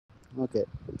Okay.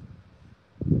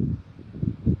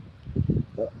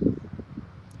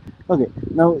 Okay.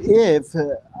 Now, if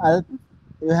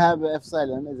you have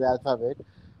epsilon as alphabet,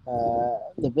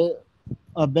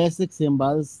 basic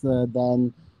symbols,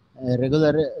 then a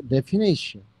regular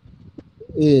definition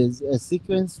is a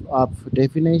sequence of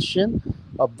definition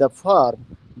of the form.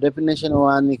 Definition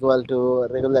 1 equal to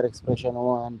regular expression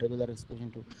 1, regular expression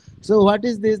 2. So what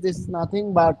is this? This is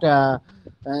nothing but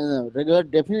regular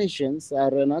definitions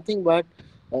are nothing but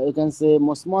you can say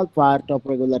most small part of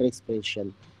regular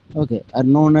expression. Okay, are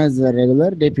known as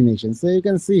regular definitions. So you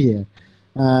can see here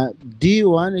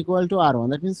D1 equal to R1.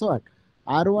 That means what?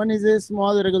 R1 is a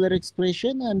small regular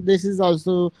expression, and this is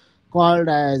also called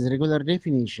as regular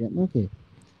definition. Okay,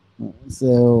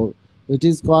 so it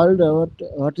is called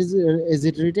what is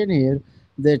it written here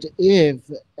that if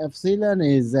epsilon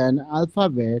is an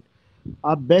alphabet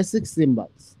of basic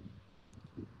symbols,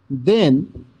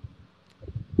 then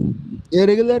a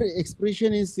regular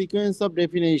expression is sequence of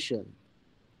definition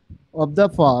of the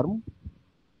form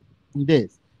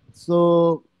this.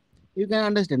 So you can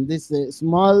understand this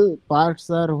small parts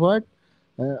are what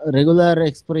regular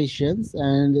expressions,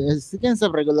 and a sequence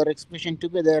of regular expression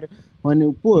together when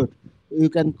you put, you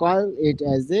can call it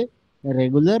as a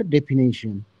regular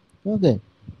definition. Okay,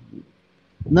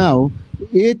 now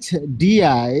each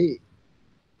di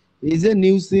is a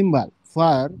new symbol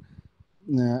for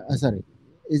sorry,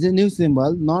 is a new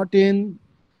symbol not in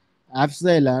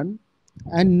epsilon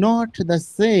and not the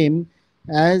same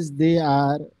as they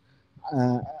are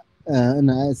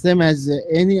same as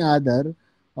any other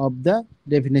of the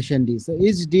definition D. So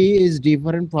each D is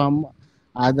different from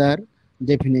other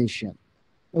definition.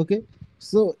 Okay,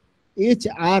 so each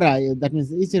Ri, that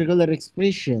means each regular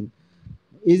expression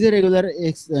is a Ri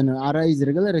is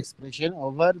regular expression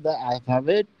over the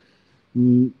alphabet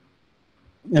mm,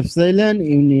 epsilon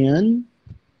union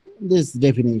this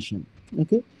definition.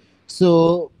 Okay,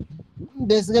 so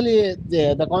basically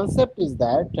the concept is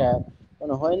that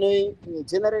when we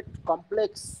generate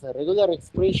complex regular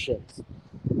expressions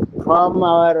from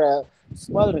our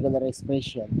small regular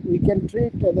expression, we can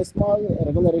treat the small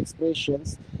regular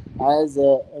expressions as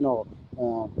uh,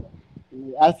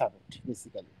 alphabet.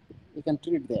 Basically, we can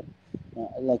treat them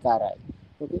like Ri.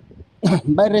 Okay,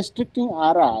 by restricting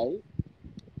Ri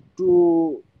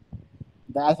to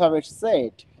the alphabet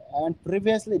set and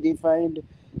previously defined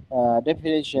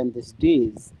definition, this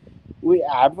D's, we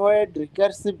avoid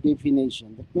recursive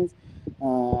definition. That means,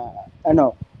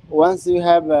 once you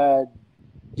have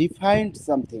defined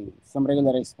something, some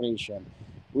regular expression,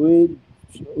 we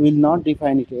will not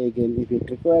define it again if it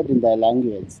required in the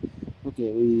language.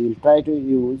 Okay, we will try to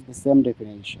use the same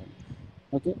definition.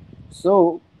 Okay,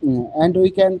 so and we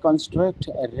can construct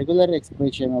a regular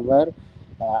expression over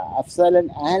epsilon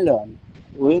alone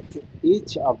with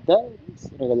each of the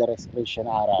regular expression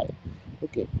Ri.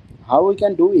 Okay, how we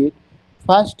can do it?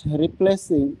 First,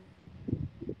 replacing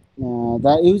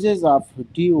the uses of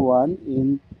D1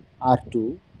 in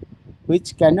R2,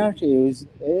 which cannot use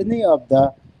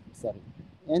sorry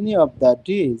any of the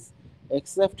D's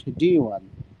except D1.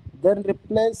 Then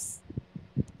replace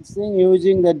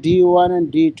using the D1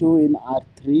 and D2 in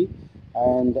R3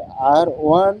 and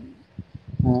R1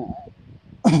 uh,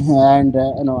 and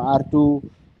R2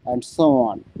 and so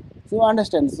on. So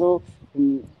understand. So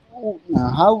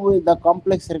how the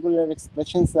complex regular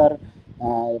expressions are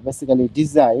basically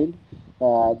designed.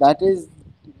 That is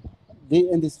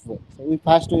in this way. So we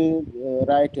first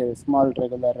write a small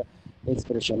regular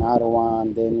expression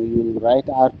R1, then we will write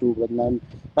R2,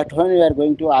 but when we are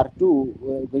going to R2,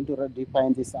 we are going to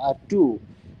define this R2.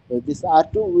 This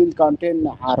R2 will contain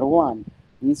R1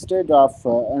 instead of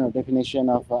definition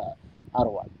of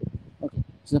R1. Okay.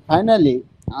 So finally,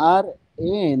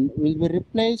 Rn will be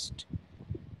replaced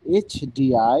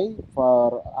HDI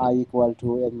for I equal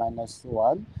to n minus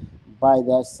 1 by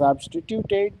the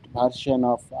substituted version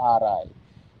of Ri.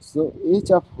 So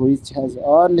each of which has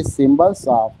only symbols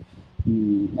of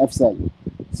epsilon.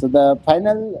 So the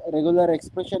final regular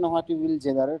expression what you will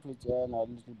generate, which a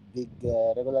little big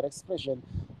regular expression,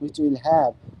 which will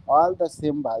have all the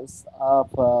symbols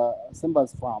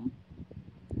from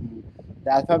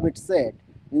the alphabet set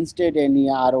instead any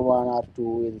R1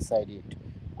 R2 inside it.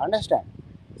 Understand?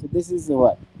 So this is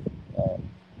what. Uh,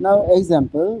 Now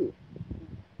example,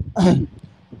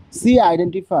 C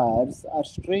identifiers are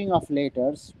string of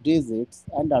letters, digits,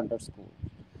 and underscore.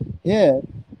 Here,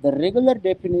 the regular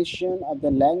definition of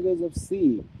the language of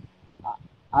C uh,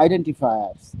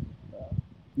 identifiers.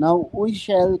 Now we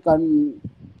shall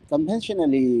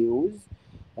conventionally use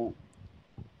uh,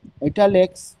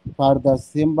 italics for the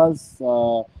symbols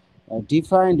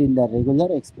defined in the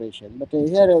regular expression, but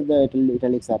here the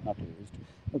italics are not used.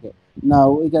 Okay, now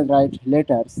we can write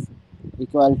letters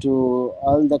equal to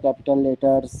all the capital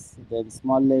letters, then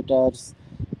small letters,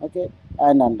 okay,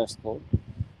 and underscore.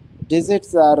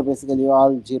 Digits are basically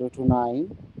all 0 to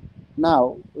 9.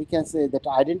 Now we can say that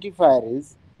identifier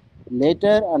is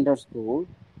letter underscore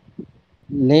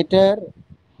letter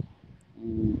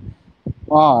mm,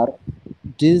 or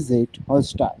digit whole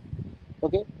star.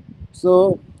 Okay,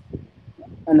 so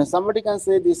and somebody can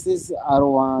say this is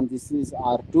R1, this is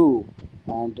R2,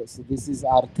 and so this is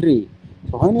R3.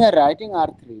 So when we are writing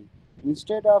R3,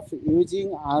 instead of using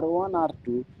R1,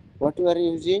 R2, what we are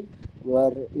using? We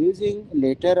are using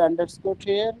letter underscore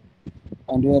here,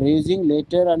 and we are using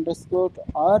letter underscore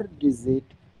or digit,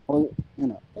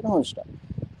 in whole step.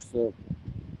 So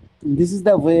this is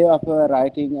the way of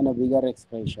writing in a bigger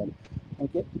expression.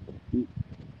 Okay.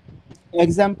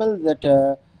 Example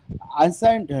that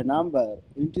unsigned number,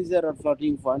 integer or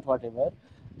floating point, whatever,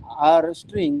 are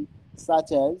string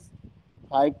such as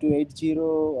 5280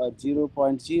 or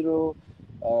 0.0,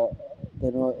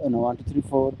 then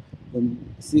 1234,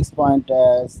 then 6 point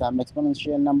some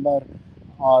exponential number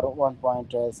or 1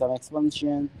 point some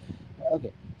exponential.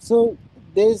 Okay, so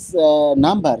these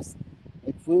numbers,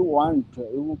 if we want,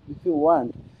 if you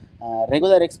want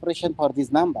regular expression for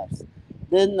these numbers,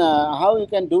 then how you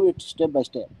can do it step by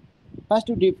step? First,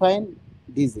 you define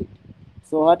digit.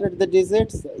 So, what are the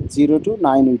digits? 0 to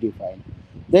 9 we define.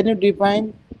 Then you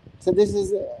define, so this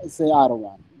is say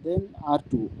R1, then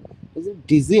R2. Is it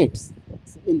digits?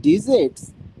 So in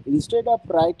digits, instead of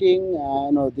writing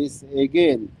this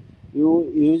again,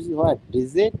 you use what?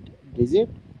 Digit,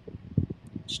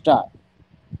 star.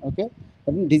 Okay,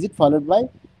 that means digit followed by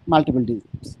multiple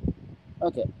digits.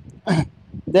 Okay.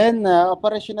 Then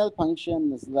operational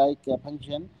functions like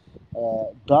function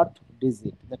dot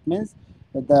digit. That means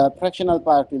that the fractional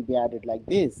part will be added like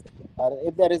this. Or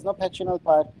if there is no fractional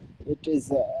part, it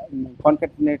is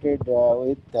concatenated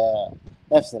with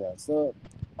epsilon. So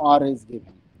R is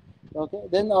given. Okay.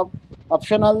 Then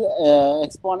optional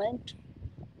exponent.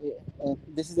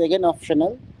 This is again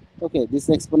optional. Okay. This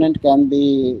exponent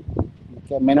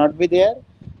may not be there,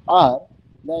 or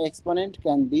the exponent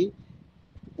can be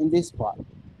in this part.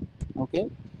 Okay,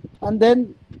 and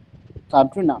then come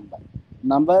to number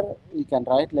you can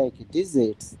write like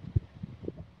digits,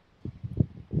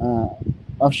 uh,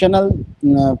 optional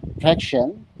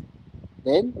fraction,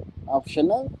 then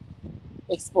optional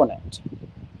exponent.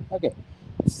 Okay,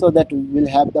 so that we will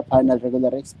have the final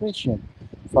regular expression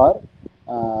for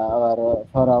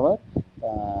our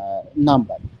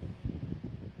number.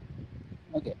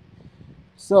 Okay,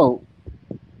 so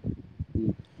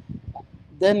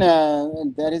then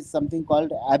there is something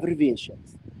called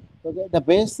abbreviations. Okay, the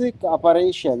basic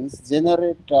operations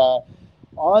generate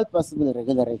all possible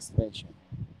regular expression,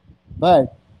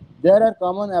 but there are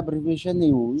common abbreviation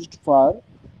used for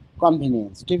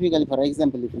convenience. Typically, for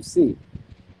example, if you see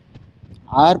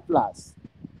R plus,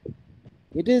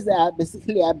 it is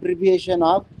basically abbreviation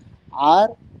of R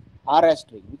R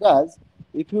asterisk, because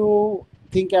if you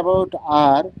think about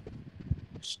R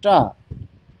star,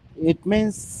 it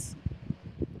means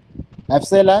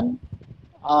epsilon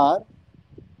R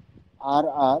R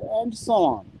R and so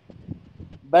on.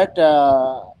 But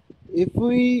if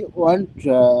we want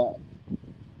to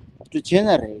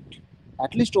generate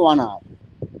at least one R,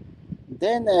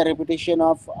 then a repetition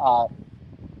of R,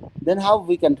 then how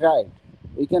we can write?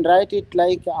 We can write it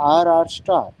like R R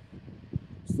star.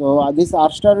 So this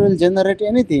R star will generate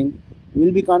anything,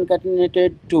 will be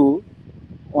concatenated to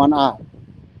one R.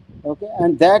 Okay,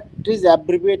 and that is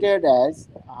abbreviated as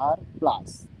R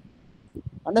plus.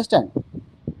 Understand?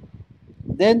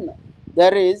 Then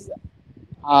there is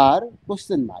R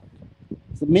question mark.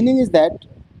 So meaning is that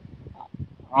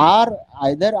R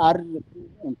either R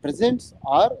presents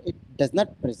or it does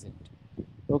not present.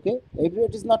 Okay, if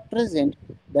it is not present,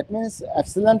 that means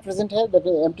epsilon present here, that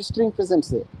empty string presents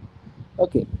here.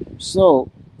 Okay,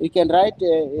 so we can write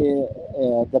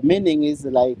the meaning is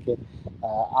like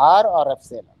R or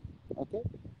epsilon. Okay,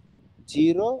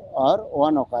 0 or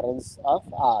 1 occurrence of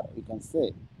R, you can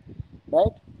say,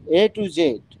 right? A to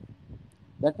Z.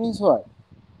 That means what?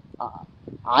 Uh,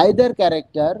 Either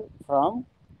character from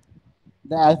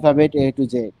the alphabet A to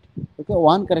Z. Okay,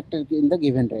 one character in the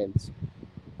given range.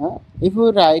 If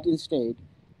you write instead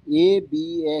A,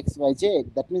 B, X, Y, Z,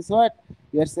 that means what?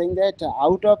 You are saying that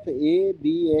out of A,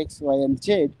 B, X, Y, and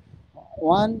Z,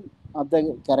 one of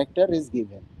the character is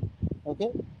given.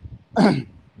 Okay.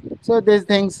 So these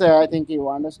things I think you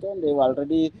understand. You've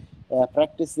already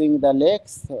practicing the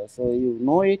lex, so you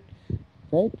know it,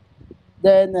 right?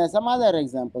 Then some other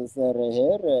examples are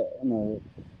here.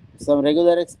 Some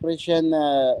regular expression,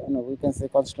 we can say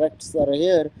constructs are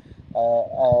here,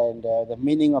 and the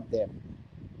meaning of them.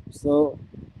 So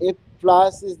if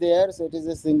plus is there, so it is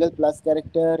a single plus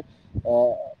character.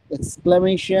 Uh,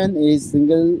 Exclamation is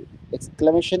single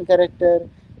exclamation character.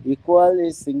 Equal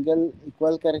is single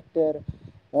equal character.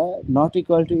 Not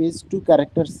equal to is two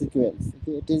character sequence.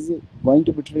 Okay, it is going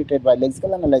to be treated by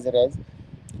lexical analyzer as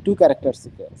two character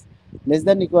sequence. Less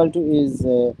than equal to is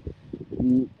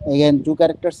again two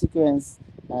character sequence,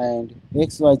 and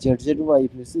x y z z y.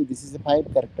 If you see, this is a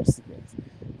five character sequence.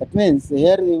 That means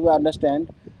here you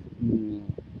understand mm,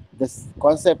 this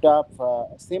concept of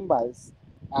symbols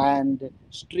and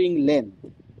string length.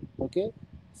 Okay,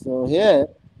 so here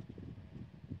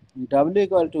w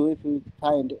equal to, if you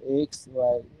find x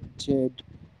y z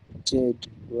z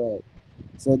y.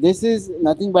 So this is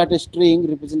nothing but a string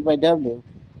represented by w,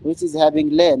 which is having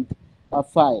length of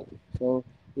 5. So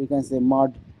you can say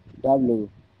mod w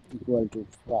equal to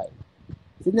 5.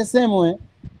 So in the same way,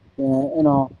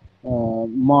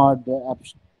 mod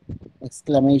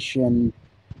exclamation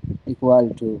equal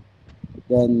to,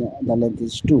 then the length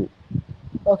is 2.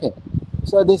 Okay,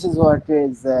 so this is what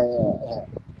is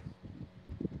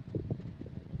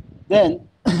then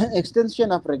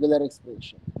extension of regular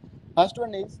expression. First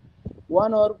one is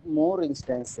one or more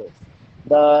instances.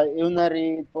 The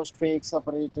unary postfix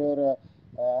operator,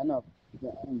 no,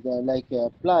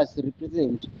 plus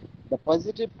represent the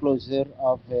positive closure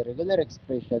of a regular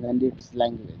expression and its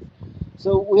language.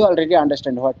 So we already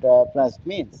understand what plus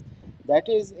means. That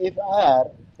is, if R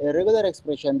a regular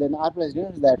expression, then R plus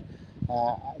denotes that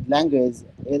language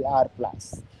LR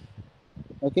plus.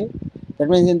 Okay, that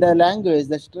means in the language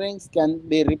the strings can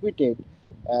be repeated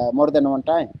more than one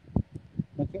time.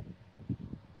 Okay,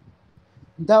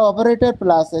 the operator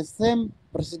plus the same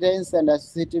precedence and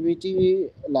associativity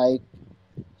like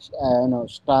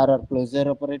star or closure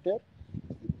operator.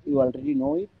 You already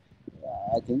know it,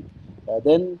 I think.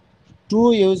 Then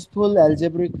two useful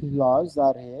algebraic laws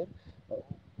are here.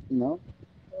 You know,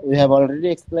 we have already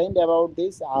explained about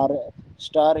this. R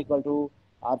star equal to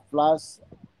R plus,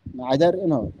 either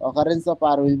occurrence of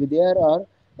R will be there or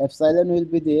epsilon will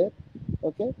be there.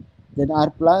 Okay, then R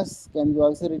plus can be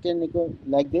also written equal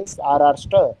like this, R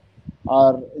star,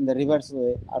 or in the reverse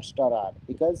way, R star R,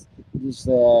 because this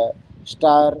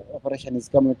star operation is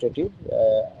commutative.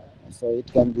 So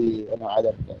it can be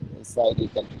either side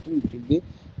equal to 2, it will be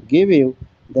give you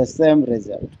the same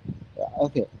result.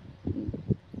 Okay.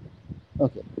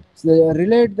 Okay. So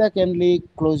relate the Kenley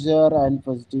closure and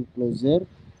positive closure.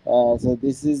 So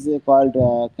this is called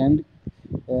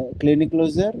clinic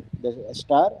closure, the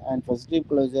star, and positive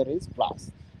closure is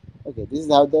plus. Okay, this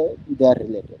is how they are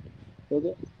related.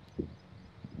 Okay,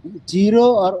 zero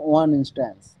or one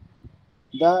instance.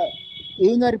 The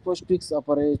unary postfix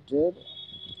operator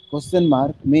question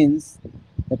mark means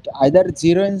that either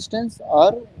zero instance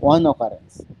or one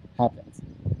occurrence happens.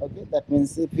 Okay, that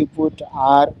means if you put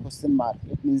R question mark,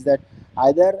 it means that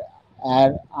either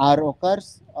R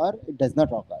occurs or it does not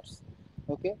occurs.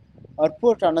 Okay, or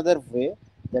put another way,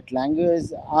 that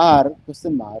language R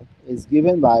question mark is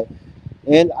given by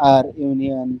LR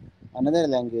union another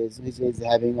language which is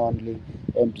having only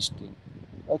empty string.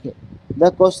 Okay, the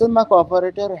question mark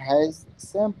operator has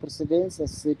same precedence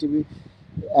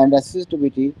and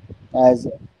associativity as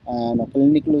an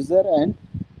clinic closure and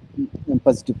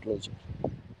positive closure.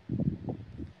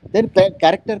 Then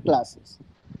character classes.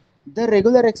 The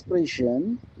regular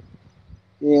expression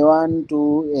A1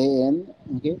 to AN,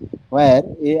 okay, where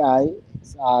AI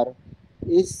are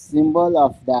is symbol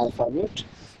of the alphabet,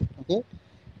 okay,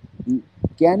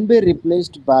 can be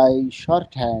replaced by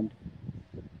shorthand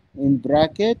in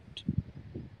bracket.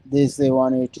 They say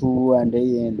one, A2, and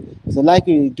AN. So like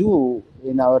we do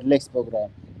in our Lex program,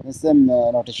 the same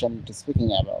notation it is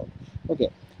speaking about. Okay,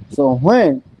 so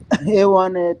when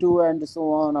A1, A2, and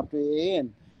so on up to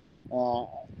AN, uh,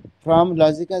 from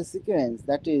logical sequence,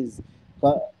 that is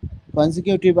co-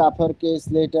 consecutive uppercase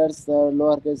letters or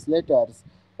lowercase letters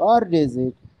or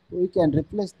digit, we can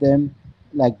replace them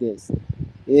like this.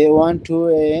 A1 to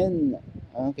AN,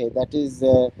 okay, that is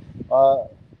you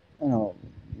know,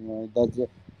 that's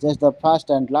just the first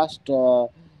and last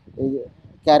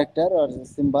character or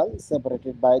symbol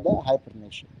separated by the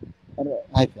hyphenation or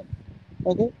hyphen.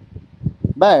 Okay,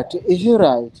 but if you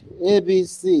write A, B,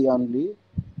 C only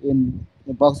in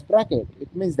a box bracket,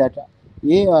 it means that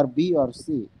A or B or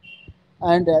C.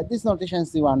 And this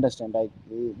notations you understand. Like,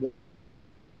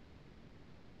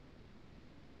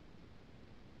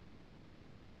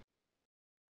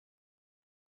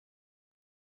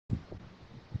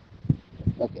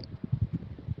 okay.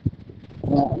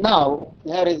 Now,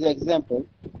 here is the example.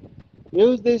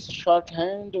 Use this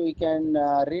shorthand, we can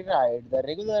rewrite the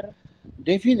regular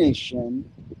definition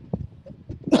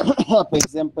of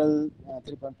example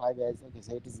 3.5 as okay,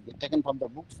 so it is taken from the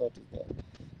book, so it is there.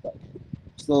 Right.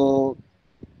 So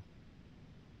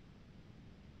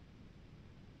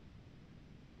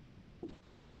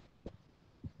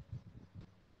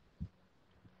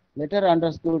letter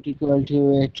underscore equal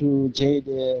to a to z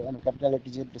and capital A to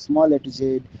Z to small a to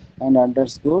z and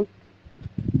underscore.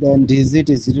 Then digit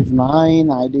is 0 to 9.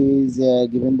 ID is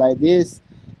given by this.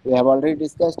 We have already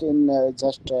discussed in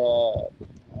just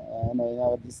in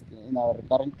our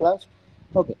current class.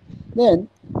 Okay. Then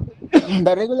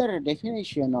the regular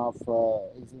definition of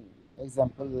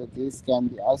example this can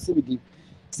be also be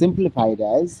simplified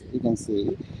as you can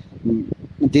say mm,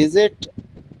 digit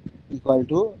equal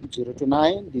to 0 to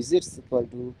 9, digits equal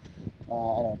to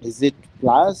digit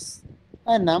plus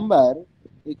a number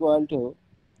equal to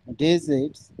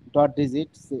digits dot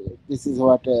digits. This is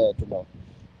what to know.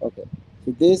 Okay,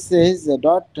 so this is a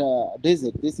dot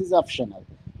digit. This is optional.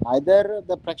 Either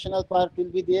the fractional part will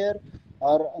be there,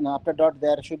 or after dot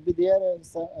there should be there.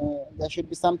 There should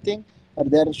be something, or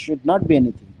there should not be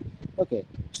anything. Okay,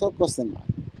 so question mark.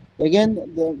 Again,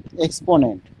 the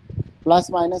exponent plus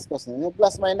minus question.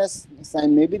 Plus minus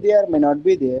sign may be there, may not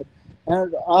be there,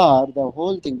 and or the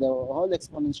whole thing, the whole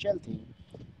exponential thing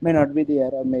may not be there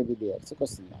or may be there. So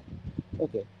question mark.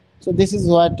 Okay, so this is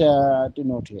what to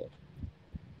note here.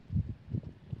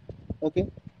 Okay,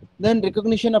 then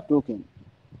recognition of token.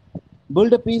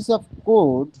 Build a piece of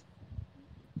code.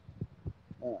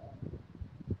 Uh,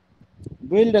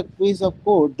 Build a piece of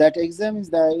code that examines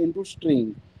the input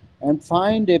string and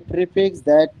find a prefix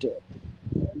that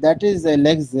is a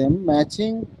lexeme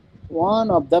matching one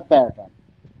of the pattern.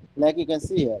 Like you can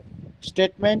see here,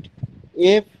 statement,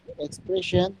 if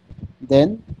expression,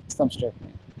 then some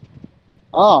statement.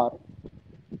 Or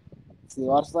see,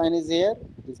 or sign is here.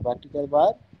 This vertical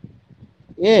bar.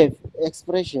 If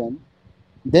expression,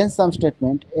 then some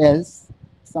statement, else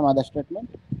some other statement,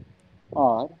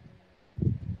 or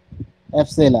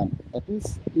epsilon, that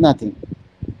is nothing.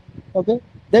 Okay,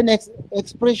 the next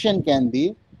expression can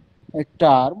be a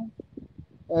term,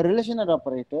 a relational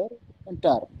operator, and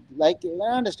term. Like you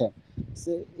understand,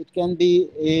 so it can be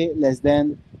a less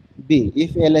than b.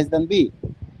 If a less than b,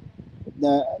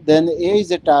 then a is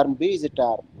a term, b is a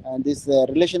term, and this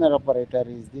relational operator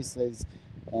is this is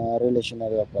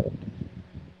relational operator.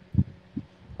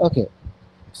 Okay,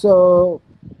 so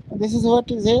this is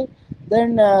what is here.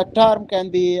 Then term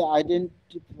can be identifier.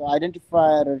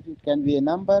 It can be a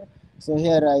number. So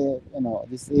here I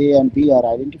this A and B are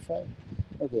identified.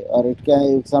 Okay, or it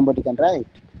can somebody can write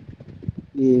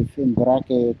if in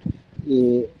bracket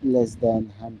A less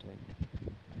than 100.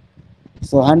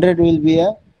 So 100 will be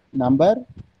a number.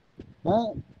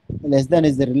 Uh, Less than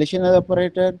is the relational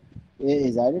operator. A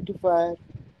is identifier.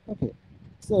 Okay,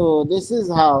 so this is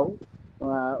how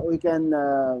we can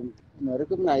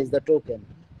recognize the token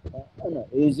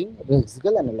using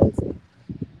lexical analysis.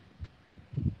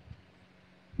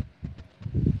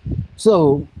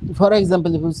 So, for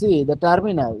example, if you see the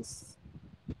terminals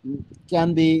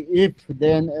can be if,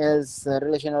 then, else,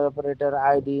 relational operator,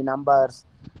 ID, numbers,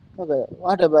 okay,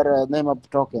 whatever name of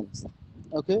tokens,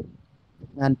 okay,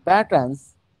 and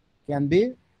patterns can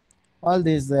be all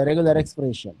these regular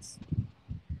expressions.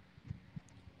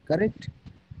 Correct?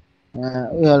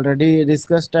 We already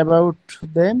discussed about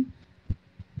them.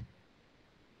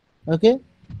 Okay,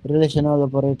 relational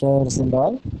operators and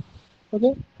all.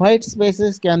 Okay, white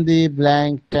spaces can be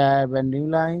blank tab and new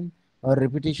line or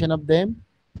repetition of them.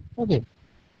 Okay,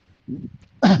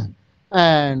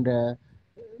 and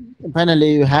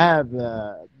finally you have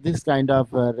this kind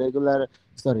of regular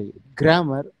sorry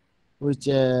grammar which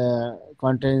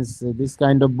contains this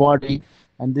kind of body,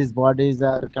 and these bodies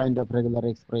are kind of regular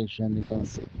expression you can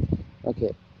see.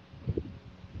 Okay,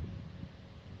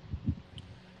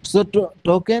 so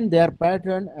token their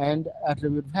pattern and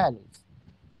attribute values.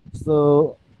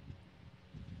 So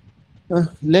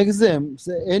lexem,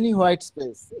 so any white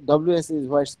space, WS is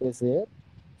white space here.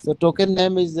 So token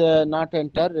name is not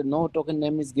entered, no token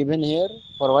name is given here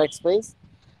for white space,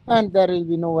 and there will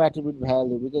be no attribute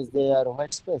value because they are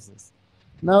white spaces.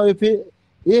 Now, if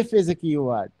is a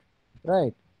keyword,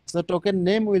 right? So token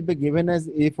name will be given as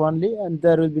if only, and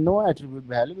there will be no attribute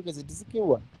value because it is a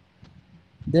keyword.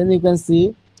 Then you can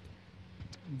see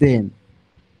then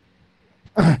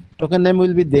token name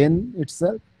will be then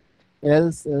itself,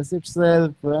 else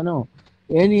itself,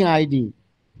 any ID.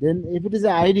 Then if it is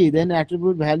an ID, then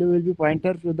attribute value will be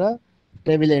pointer to the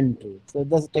table entry. So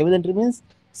the table entry means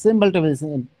symbol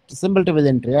table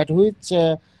entry at which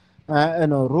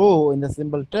row in the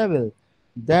symbol table,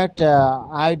 that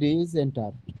ID is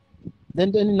entered.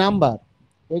 Then any number,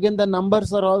 again the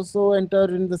numbers are also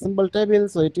entered in the symbol table,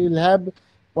 so it will have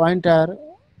pointer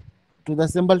to the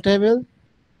symbol table.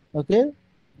 Okay,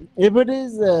 if it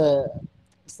is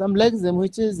some lexem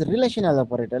which is relational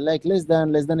operator like less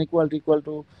than, equal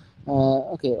to,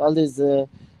 okay, all these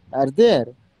are there,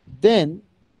 then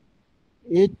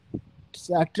its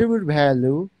attribute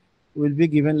value will be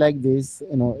given like this,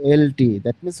 lt,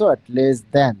 that means what, less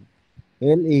than,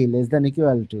 le less than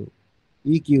equal to,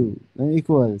 eq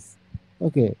equals,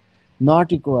 okay,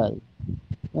 not equal,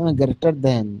 greater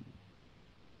than,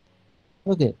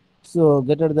 okay, so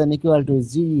greater than equal to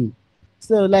is ge.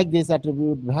 So like this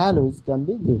attribute values can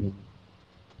be given.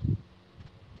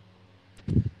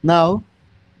 Now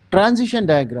transition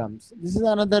diagrams, this is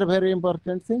another very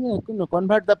important thing.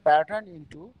 Convert the pattern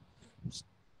into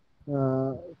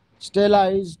uh,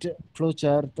 stylized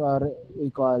flowchart, or we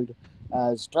called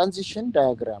as transition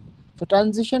diagram. So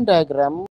transition diagram